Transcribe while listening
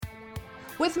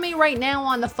With me right now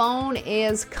on the phone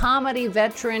is comedy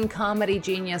veteran, comedy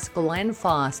genius Glenn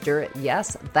Foster.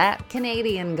 Yes, that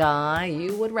Canadian guy.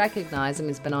 You would recognize him.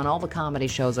 He's been on all the comedy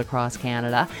shows across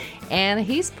Canada. And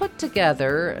he's put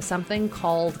together something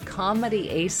called Comedy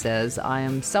Aces. I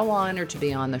am so honored to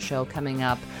be on the show coming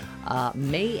up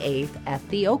May 8th at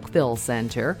the Oakville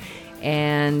Centre.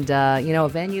 And, a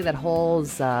venue that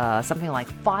holds something like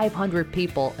 500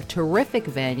 people, a terrific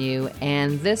venue,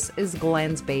 and this is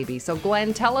Glenn's baby. So,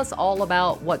 Glenn, tell us all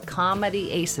about what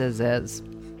Comedy Aces is.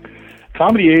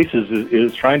 Comedy Aces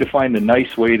is trying to find a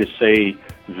nice way to say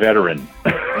veteran.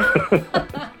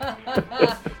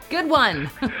 Good one.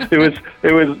 It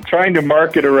was trying to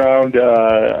market around,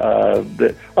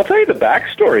 I'll tell you the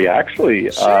backstory, actually.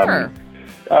 Sure.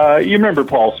 You remember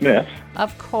Paul Smith?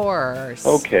 Of course.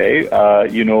 Okay.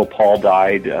 Paul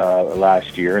died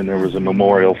last year, and there was a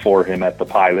memorial for him at the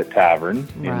Pilot Tavern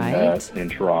in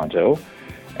Toronto.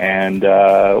 And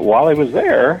while I was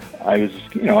there, I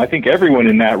think everyone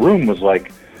in that room was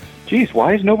like, geez,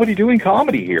 why is nobody doing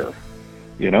comedy here?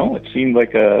 It seemed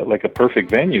like a perfect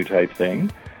venue type thing.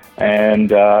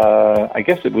 And I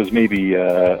guess it was maybe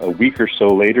a week or so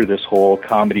later, this whole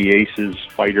Comedy Aces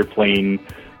fighter plane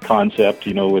concept,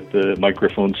 with the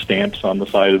microphone stamps on the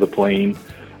side of the plane,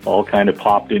 all kind of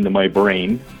popped into my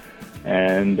brain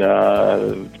and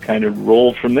kind of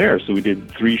rolled from there. So we did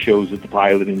 3 shows at the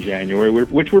Pilot in January,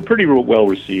 which were pretty well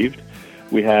received.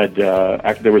 We had,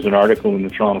 there was an article in the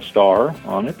Toronto Star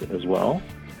on it as well.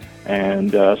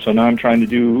 And so now I'm trying to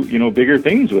do, bigger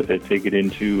things with it, take it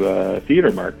into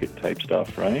theater market type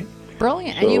stuff, right?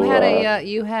 Brilliant. So, and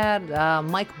you had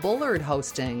Mike Bullard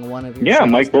hosting one of your shows. Yeah,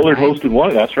 Mike Bullard right? hosted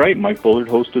one. That's right. Mike Bullard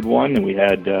hosted one, and we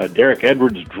had Derek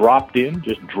Edwards just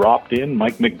dropped in.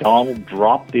 Mike McDonald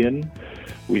dropped in.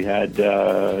 We had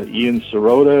Ian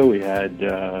Sirota. We had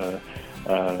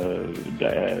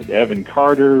Evan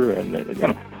Carter,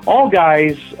 and all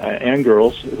guys and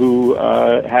girls who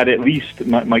had at least,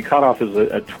 my cutoff is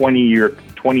a 20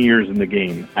 years in the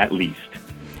game, at least.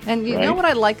 And you know what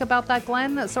I like about that,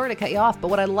 Glenn? Sorry to cut you off, but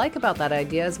what I like about that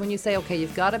idea is when you say, okay,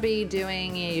 you've got to be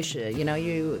doing,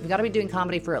 you've got to be doing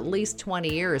comedy for at least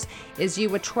 20 years, is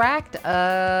you attract,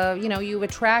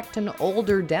 an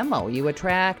older demo. You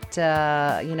attract,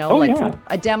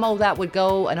 a demo that would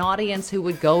go, an audience who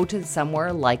would go to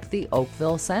somewhere like the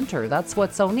Oakville Centre. That's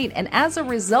what's so neat. And as a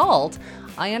result,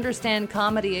 I understand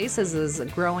Comedy Aces is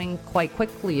growing quite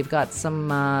quickly. You've got some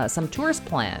tours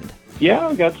planned. Yeah,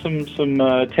 I've got some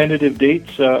tentative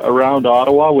dates around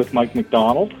Ottawa with Mike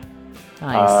McDonald.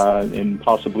 Nice. And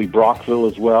possibly Brockville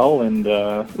as well, and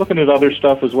looking at other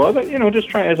stuff as well. But, just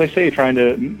trying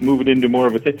to move it into more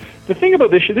of a thing. The thing about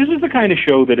this is the kind of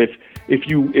show that if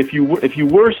you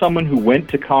were someone who went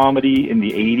to comedy in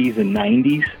the 80s and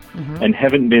 90s and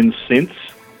haven't been since,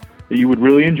 you would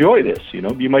really enjoy this.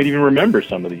 You might even remember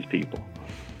some of these people.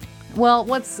 Well,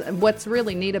 what's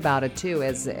really neat about it, too,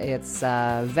 is it's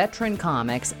veteran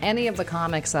comics. Any of the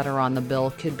comics that are on the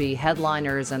bill could be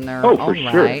headliners in their own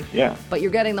right. Yeah. But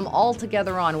you're getting them all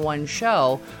together on one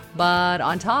show. But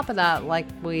on top of that, like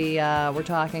we were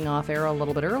talking off air a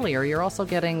little bit earlier, you're also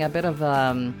getting a bit of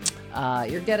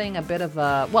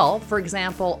for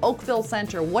example, Oakville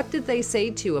Centre. What did they say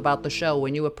to you about the show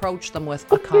when you approached them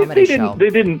with a comedy show?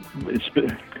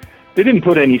 They didn't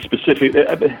put any specific,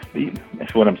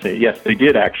 that's what I'm saying. Yes, they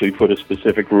did actually put a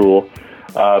specific rule,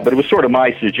 but it was sort of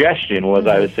my suggestion was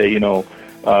I would say,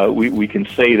 we can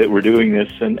say that we're doing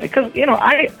this, and because,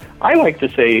 I like to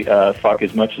say fuck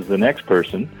as much as the next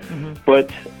person, but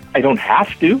I don't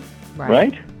have to,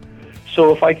 right?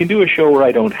 So if I can do a show where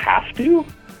I don't have to,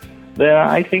 then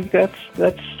I think that's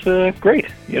great,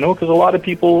 because a lot of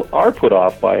people are put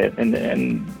off by it,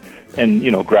 and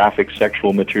graphic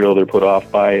sexual material they're put off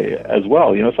by as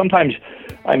well. Sometimes,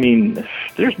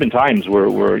 there's been times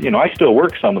where I still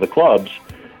work some of the clubs,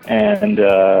 and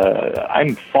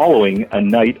I'm following a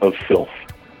night of filth.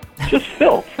 Just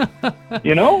filth,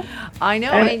 I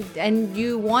know, and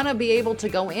you want to be able to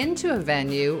go into a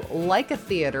venue like a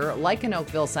theater, like an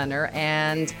Oakville Centre,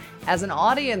 and as an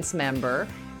audience member,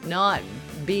 not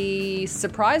be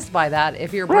surprised by that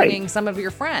if you're bringing some of your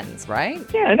friends, right?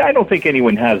 Yeah, and I don't think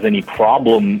anyone has any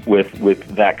problem with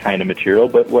that kind of material,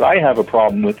 but what I have a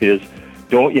problem with is,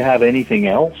 don't you have anything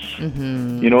else?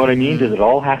 You know what I mean? Does it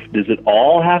all have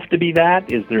to be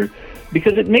that? Is there,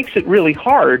 because it makes it really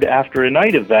hard after a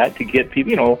night of that to get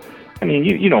people,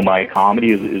 my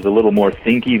comedy is a little more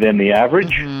thinky than the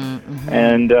average,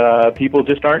 and people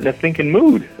just aren't in a thinking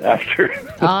mood after.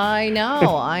 I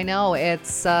know.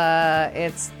 It's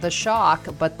the shock,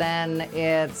 but then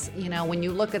it's, when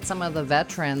you look at some of the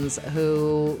veterans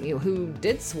who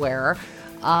did swear,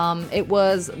 It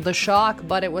was the shock,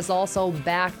 but it was also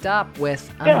backed up with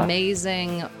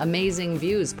amazing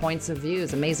views, points of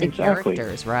views, amazing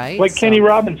characters, right? Like Kenny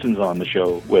Robinson's on the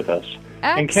show with us.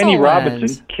 Excellent. And Kenny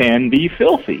Robinson can be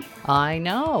filthy. I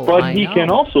know. But he can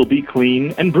also be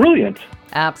clean and brilliant.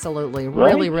 Absolutely.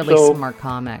 Right? Really smart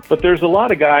comic. But there's a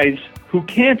lot of guys who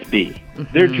can't be.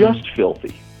 They're just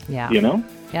filthy. Yeah. You know?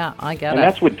 Yeah, I get it. And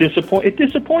that's what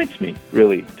disappoints me,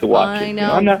 really, to watch it. I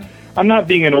know. You know, I'm not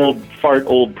being an old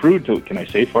prude. Can I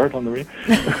say fart on the radio?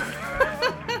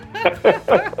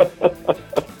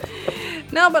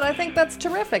 No, but I think that's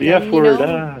terrific. The F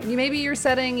word. Maybe you're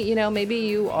setting, maybe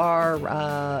you're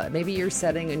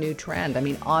setting a new trend. I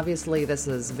mean, obviously this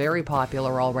is very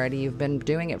popular already. You've been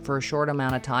doing it for a short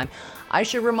amount of time. I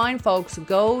should remind folks,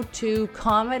 go to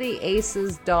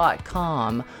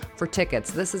ComedyAces.com for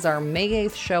tickets. This is our May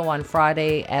 8th show on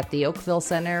Friday at the Oakville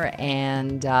Center,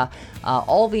 and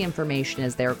all the information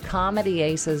is there,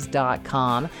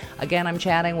 ComedyAces.com. Again, I'm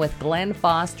chatting with Glenn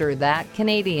Foster, that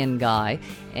Canadian guy,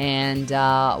 and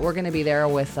we're going to be there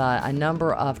with a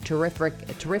number of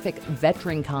terrific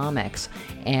veteran comics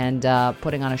and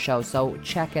putting on a show, so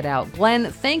check it out. Glenn,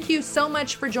 thank you so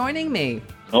much for joining me.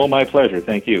 Oh, my pleasure.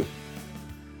 Thank you.